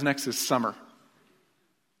what happens next is summer.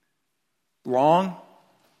 Long,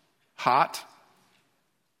 hot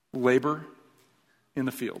labor in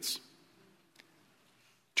the fields.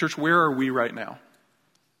 Church, where are we right now?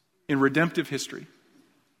 In redemptive history.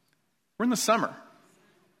 We're in the summer.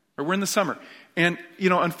 Or we're in the summer. And,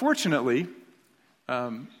 unfortunately,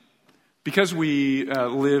 because we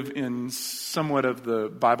live in somewhat of the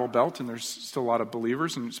Bible Belt, and there's still a lot of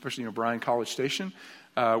believers, and especially Bryan College Station,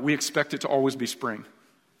 we expect it to always be spring,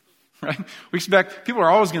 right? We expect people are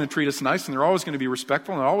always going to treat us nice, and they're always going to be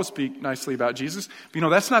respectful, and they'll always speak nicely about Jesus. But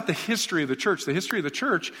that's not the history of the church. The history of the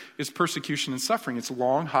church is persecution and suffering. It's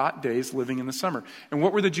long, hot days living in the summer. And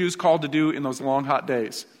what were the Jews called to do in those long, hot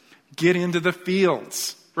days? Get into the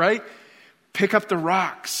fields, right? Pick up the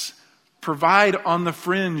rocks. Provide on the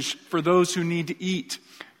fringe for those who need to eat.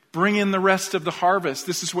 Bring in the rest of the harvest.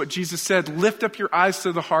 This is what Jesus said. Lift up your eyes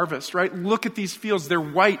to the harvest, right? Look at these fields. They're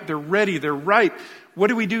white. They're ready. They're ripe. What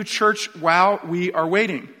do we do, church, while we are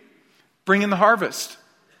waiting? Bring in the harvest.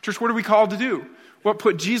 Church, what are we called to do? Well,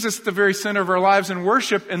 put Jesus at the very center of our lives and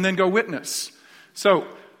worship and then go witness. So,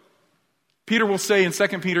 Peter will say in 2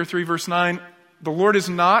 Peter 3 verse 9, the Lord is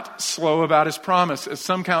not slow about his promise, as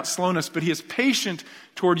some count slowness, but he is patient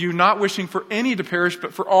toward you, not wishing for any to perish,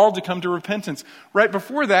 but for all to come to repentance. Right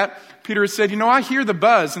before that, Peter has said, I hear the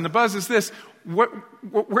buzz, and the buzz is this.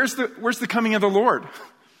 Where's the coming of the Lord?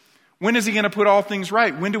 When is he going to put all things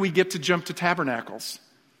right? When do we get to jump to tabernacles?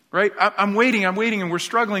 Right? I'm waiting, and we're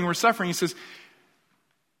struggling, we're suffering. He says,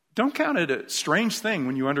 don't count it a strange thing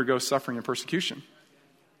when you undergo suffering and persecution.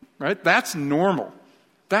 Right? That's normal.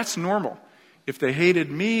 That's normal. If they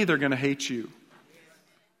hated me, they're going to hate you.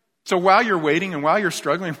 So while you're waiting and while you're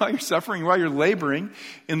struggling, while you're suffering, while you're laboring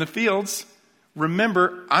in the fields,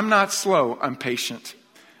 remember, I'm not slow, I'm patient.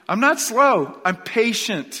 I'm not slow, I'm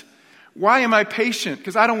patient. Why am I patient?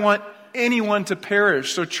 Because I don't want anyone to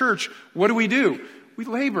perish. So church, what do? We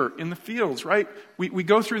labor in the fields, right? We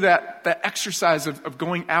go through that exercise of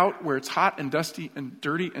going out where it's hot and dusty and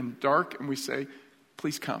dirty and dark, and we say,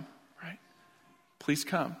 please come, right? Please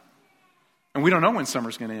come. And we don't know when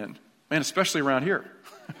summer's going to end. Man, especially around here.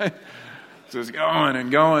 So it's going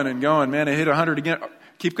and going and going. Man, it hit 100 again.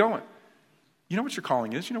 Keep going. You know what your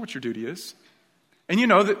calling is. You know what your duty is. And you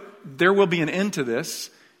know that there will be an end to this.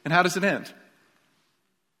 And how does it end? It's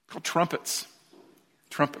called trumpets.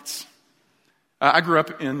 Trumpets. I grew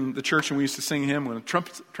up in the church and we used to sing a hymn, when the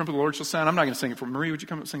trumpet of the Lord shall sound. I'm not going to sing it for Marie. Would you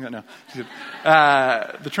come up and sing that now?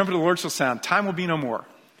 The trumpet of the Lord shall sound. Time will be no more.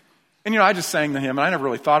 And I just sang the hymn and I never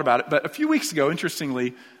really thought about it. But a few weeks ago,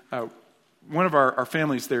 interestingly, one of our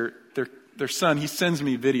families, their son, he sends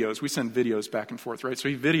me videos. We send videos back and forth, right? So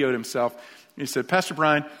he videoed himself. He said, Pastor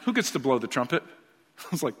Brian, who gets to blow the trumpet? I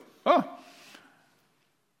was like, oh,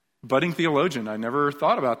 budding theologian. I never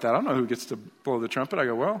thought about that. I don't know who gets to blow the trumpet. I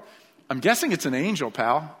go, well, I'm guessing it's an angel,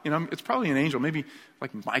 pal. It's probably an angel. Maybe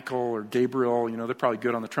like Michael or Gabriel. They're probably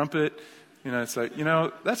good on the trumpet. It's like,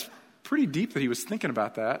 that's pretty deep that he was thinking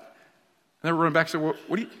about that. And then we're running back and say,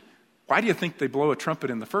 well, why do you think they blow a trumpet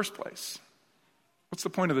in the first place? What's the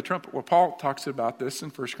point of the trumpet? Well, Paul talks about this in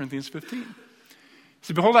 1 Corinthians 15. He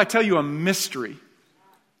said, behold, I tell you a mystery.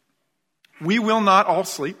 We will not all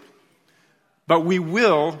sleep, but we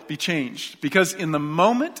will be changed. Because in the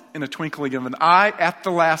moment, in a twinkling of an eye, at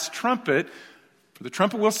the last trumpet, for the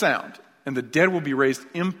trumpet will sound, and the dead will be raised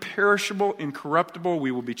imperishable, incorruptible.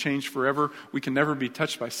 We will be changed forever. We can never be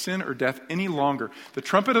touched by sin or death any longer. The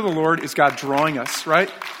trumpet of the Lord is God drawing us, right?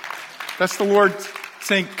 That's the Lord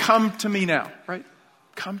saying, come to me now, right?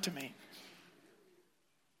 Come to me.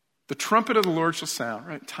 The trumpet of the Lord shall sound,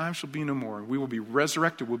 right? Time shall be no more. We will be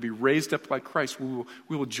resurrected. We'll be raised up like Christ. We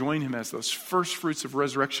will join him as those first fruits of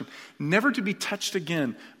resurrection, never to be touched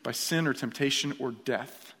again by sin or temptation or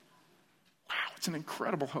death. Wow, it's an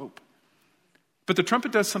incredible hope. But the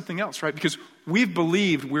trumpet does something else, right? Because we've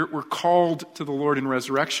believed we're called to the Lord in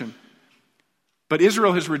resurrection. But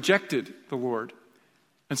Israel has rejected the Lord.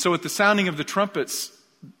 And so at the sounding of the trumpets,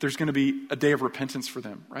 there's going to be a day of repentance for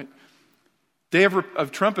them, right? Day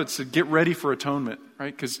of trumpets to get ready for atonement,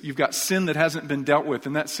 right? Because you've got sin that hasn't been dealt with,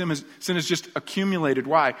 and that sin has just accumulated.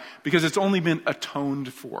 Why? Because it's only been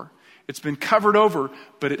atoned for. It's been covered over,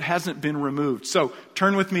 but it hasn't been removed. So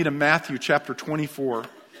turn with me to Matthew chapter 24.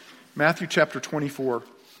 Matthew chapter 24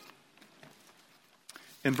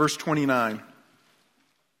 and verse 29.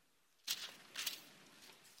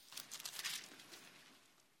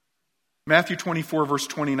 Matthew 24, verse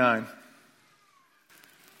 29.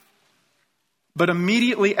 But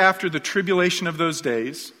immediately after the tribulation of those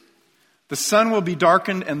days, the sun will be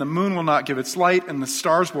darkened and the moon will not give its light and the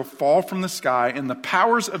stars will fall from the sky and the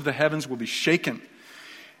powers of the heavens will be shaken.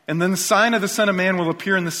 And then the sign of the Son of Man will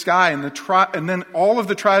appear in the sky and then all of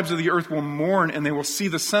the tribes of the earth will mourn and they will see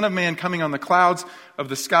the Son of Man coming on the clouds of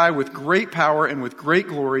the sky with great power and with great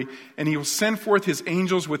glory. And he will send forth his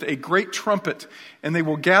angels with a great trumpet and they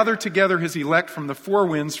will gather together his elect from the four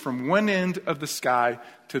winds from one end of the sky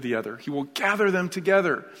to the other. He will gather them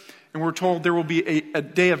together. And we're told there will be a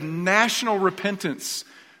day of national repentance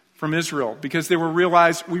from Israel because they will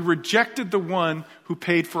realize we rejected the one who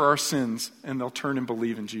paid for our sins, and they'll turn and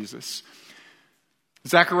believe in Jesus.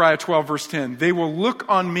 Zechariah 12 verse 10, they will look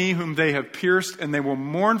on me whom they have pierced, and they will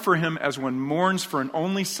mourn for him as one mourns for an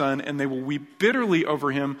only son, and they will weep bitterly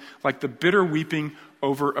over him like the bitter weeping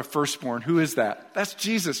over a firstborn. Who is that? That's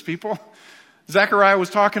Jesus, people. Zechariah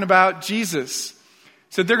was talking about Jesus.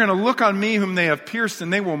 He said they're going to look on me whom they have pierced,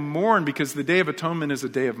 and they will mourn because the day of atonement is a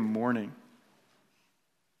day of mourning.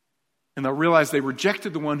 And they'll realize they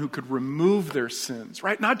rejected the one who could remove their sins,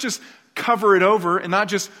 right? Not just cover it over and not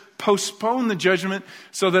just postpone the judgment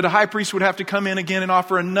so that a high priest would have to come in again and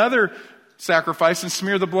offer another sacrifice and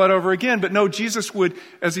smear the blood over again. But no, Jesus would,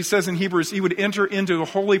 as he says in Hebrews, he would enter into a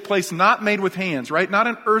holy place not made with hands, right? Not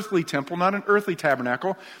an earthly temple, not an earthly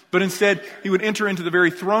tabernacle, but instead he would enter into the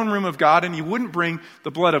very throne room of God, and he wouldn't bring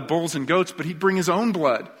the blood of bulls and goats, but he'd bring his own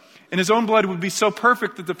blood. And his own blood would be so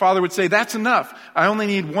perfect that the Father would say, that's enough. I only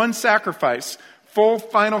need one sacrifice, full,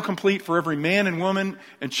 final, complete for every man and woman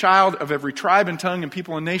and child of every tribe and tongue and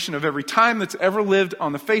people and nation of every time that's ever lived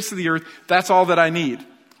on the face of the earth. That's all that I need.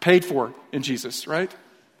 Paid for in Jesus, right?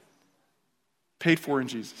 Paid for in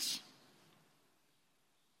Jesus.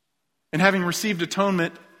 And having received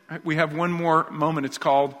atonement, right, we have one more moment. It's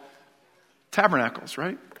called tabernacles,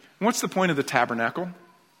 right? And what's the point of the tabernacle?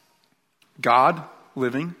 God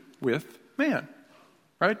living with man,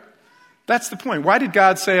 right? That's the point. Why did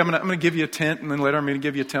God say, I'm going to give you a tent and then later I'm going to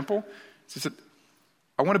give you a temple? He said,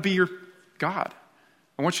 I want to be your God.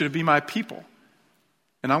 I want you to be my people.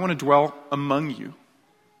 And I want to dwell among you.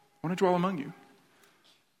 I want to dwell among you.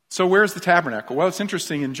 So where's the tabernacle? Well, it's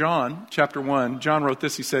interesting. In John chapter 1, John wrote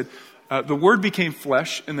this. He said, the Word became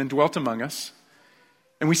flesh and then dwelt among us.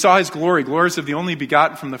 And we saw his glory, glories of the only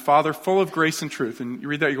begotten from the Father, full of grace and truth. And you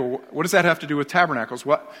read that, you go, what does that have to do with tabernacles?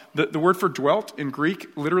 What the word for dwelt in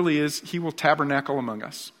Greek literally is, he will tabernacle among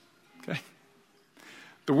us. Okay?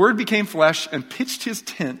 The Word became flesh and pitched his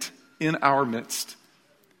tent in our midst.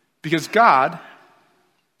 Because God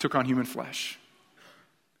took on human flesh.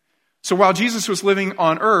 So while Jesus was living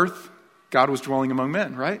on earth, God was dwelling among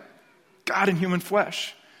men, right? God in human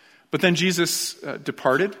flesh. But then Jesus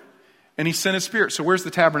departed, and he sent his Spirit. So where's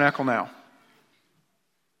the tabernacle now?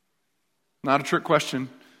 Not a trick question.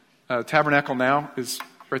 Tabernacle now is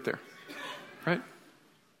right there, right?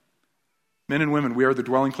 Men and women, we are the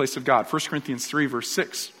dwelling place of God. 1 Corinthians 3, verse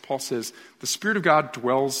 6, Paul says, the Spirit of God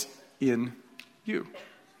dwells in you.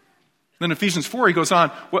 Then Ephesians 4, he goes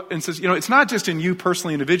on and says, it's not just in you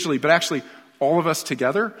personally, individually, but actually all of us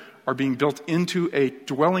together are being built into a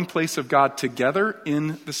dwelling place of God together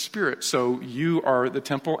in the Spirit. So you are the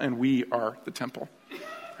temple and we are the temple.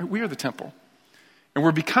 Right? We are the temple. And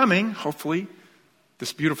we're becoming, hopefully,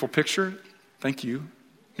 this beautiful picture. Thank you,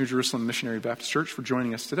 New Jerusalem Missionary Baptist Church, for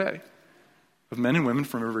joining us today. Of men and women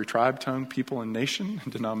from every tribe, tongue, people, and nation,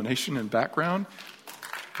 and denomination, and background.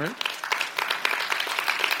 Right?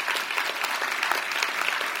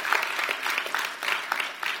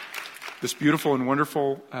 This beautiful and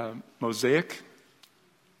wonderful mosaic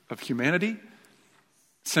of humanity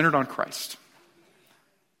centered on Christ.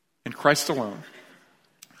 And Christ alone.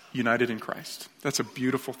 United in Christ. That's a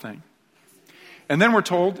beautiful thing. And then we're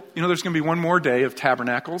told, there's going to be one more day of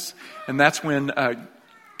tabernacles. And that's when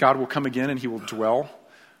God will come again and he will dwell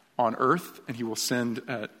on earth. And he will send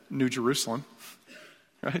New Jerusalem.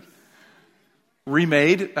 Right?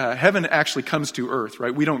 Remade. Heaven actually comes to earth,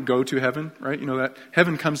 right? We don't go to heaven, right? You know that?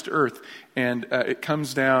 Heaven comes to earth, and it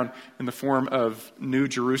comes down in the form of New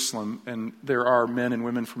Jerusalem, and there are men and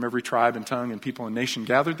women from every tribe and tongue and people and nation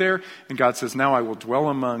gathered there, and God says, now I will dwell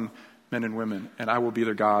among men and women, and I will be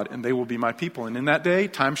their God, and they will be my people. And in that day,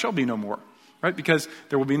 time shall be no more. Right? Because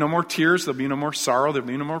there will be no more tears, there'll be no more sorrow, there'll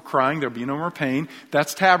be no more crying, there'll be no more pain.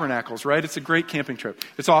 That's tabernacles, right? It's a great camping trip.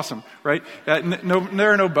 It's awesome, right? There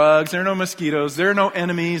are no bugs, there are no mosquitoes, there are no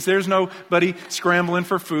enemies, there's nobody scrambling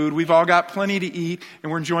for food. We've all got plenty to eat,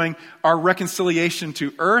 and we're enjoying our reconciliation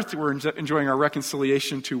to earth. We're enjoying our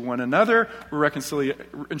reconciliation to one another. We're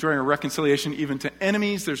enjoying our reconciliation even to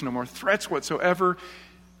enemies. There's no more threats whatsoever.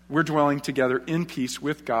 We're dwelling together in peace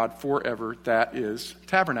with God forever. That is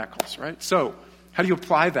tabernacles, right? So, how do you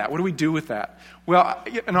apply that? What do we do with that? Well,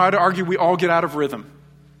 I'd argue we all get out of rhythm.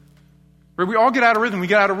 Right? We all get out of rhythm. We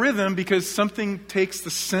get out of rhythm because something takes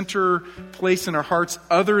the center place in our hearts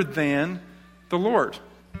other than the Lord.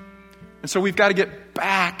 And so we've got to get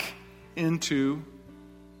back into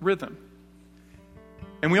rhythm.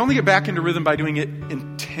 And we only get back into rhythm by doing it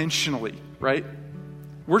intentionally, right?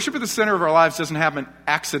 Worship at the center of our lives doesn't happen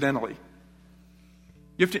accidentally.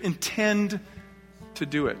 You have to intend to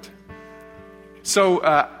do it. So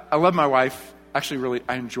I love my wife. Actually, really,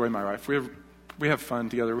 I enjoy my wife. We have fun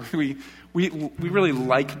together. We really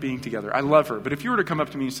like being together. I love her. But if you were to come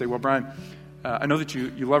up to me and say, well, Brian, I know that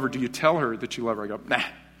you love her. Do you tell her that you love her? I go, nah,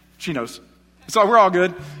 she knows. So we're all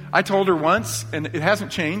good. I told her once, and it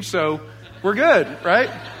hasn't changed, so we're good,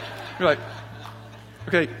 right? You're like,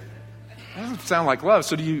 okay, that doesn't sound like love.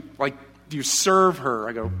 So do you serve her?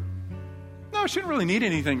 I go, no, she didn't really need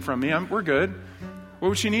anything from me. We're good. What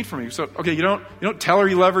would she need from me? So, okay, you don't tell her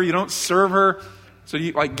you love her. You don't serve her. So do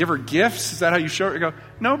you give her gifts? Is that how you show her? I go,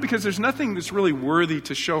 no, because there's nothing that's really worthy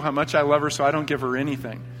to show how much I love her, so I don't give her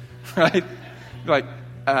anything. Right?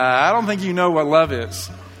 I don't think you know what love is.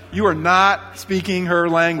 You are not speaking her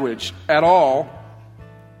language at all.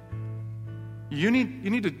 You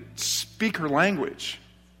need to speak her language.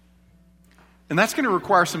 And that's going to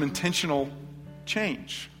require some intentional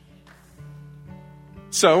change.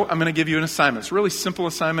 So I'm going to give you an assignment. It's a really simple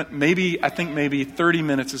assignment. I think maybe 30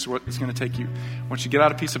 minutes is what it's going to take you. I want you to get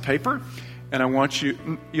out a piece of paper, and I want you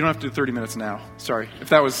don't have to do 30 minutes now. Sorry, if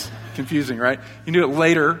that was confusing, right? You can do it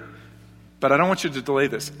later, but I don't want you to delay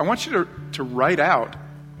this. I want you to write out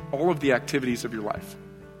all of the activities of your life.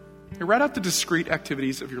 You write out the discrete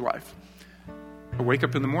activities of your life. I wake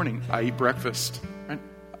up in the morning. I eat breakfast. Right?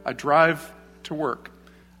 I drive to work.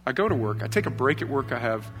 I go to work. I take a break at work. I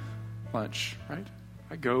have lunch, right?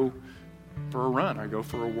 I go for a run. I go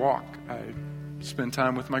for a walk. I spend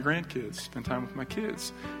time with my grandkids, spend time with my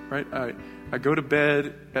kids, right? I go to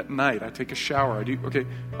bed at night. I take a shower.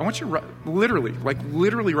 I want you to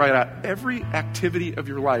literally write out every activity of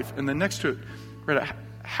your life, and then next to it, write out,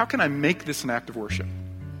 how can I make this an act of worship?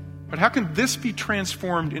 But how can this be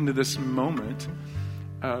transformed into this moment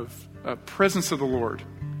of presence of the Lord,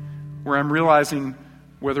 where I'm realizing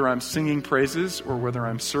whether I'm singing praises or whether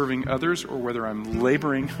I'm serving others or whether I'm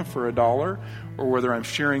laboring for $1 or whether I'm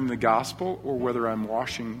sharing the gospel or whether I'm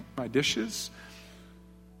washing my dishes.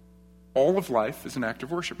 All of life is an act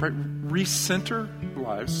of worship, right? Recenter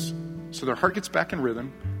lives so their heart gets back in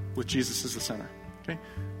rhythm with Jesus as the center. Okay,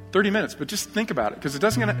 30 minutes, but just think about it, because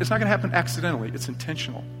it's not going to happen accidentally. It's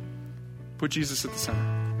intentional. Put Jesus at the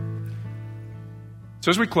center.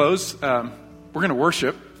 So as we close, we're going to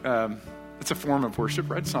worship. It's a form of worship,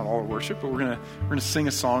 right? It's not all of worship, but we're gonna sing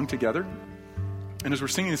a song together. And as we're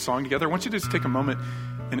singing this song together, I want you to just take a moment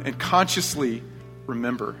and consciously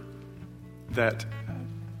remember that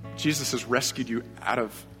Jesus has rescued you out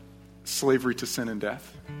of slavery to sin and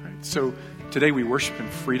death. Right? So today we worship in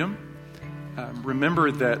freedom.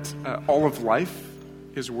 Remember that all of life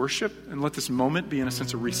is worship, and let this moment be, in a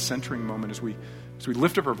sense, a recentering moment as we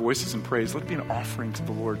lift up our voices in praise. Let it be an offering to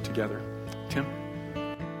the Lord together. Tim?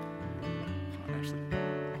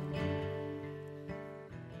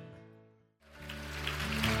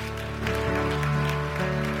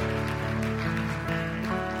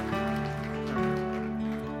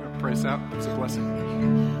 Praise out. It's a blessing.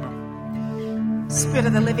 Spirit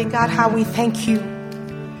of the living God, how we thank you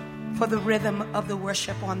for the rhythm of the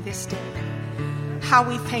worship on this day. How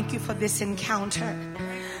we thank you for this encounter.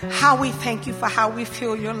 How we thank you for how we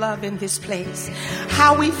feel your love in this place.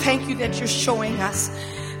 How we thank you that you're showing us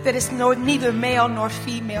that it's neither male nor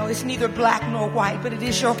female. It's neither black nor white, but it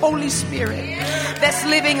is your Holy Spirit that's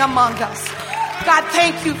living among us. God,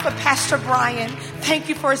 thank you for Pastor Brian. Thank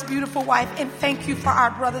you for his beautiful wife. And thank you for our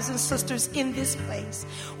brothers and sisters in this place.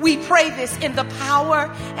 We pray this in the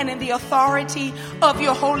power and in the authority of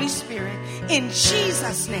your Holy Spirit. In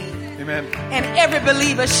Jesus' name. Amen. And every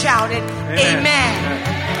believer shouted, Amen. Amen.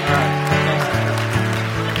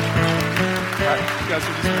 All right. You guys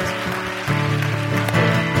are dismissed.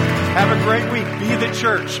 Have a great week. Be the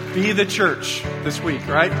church. Be the church this week,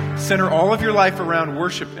 right? Center all of your life around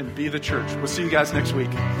worship and be the church. We'll see you guys next week.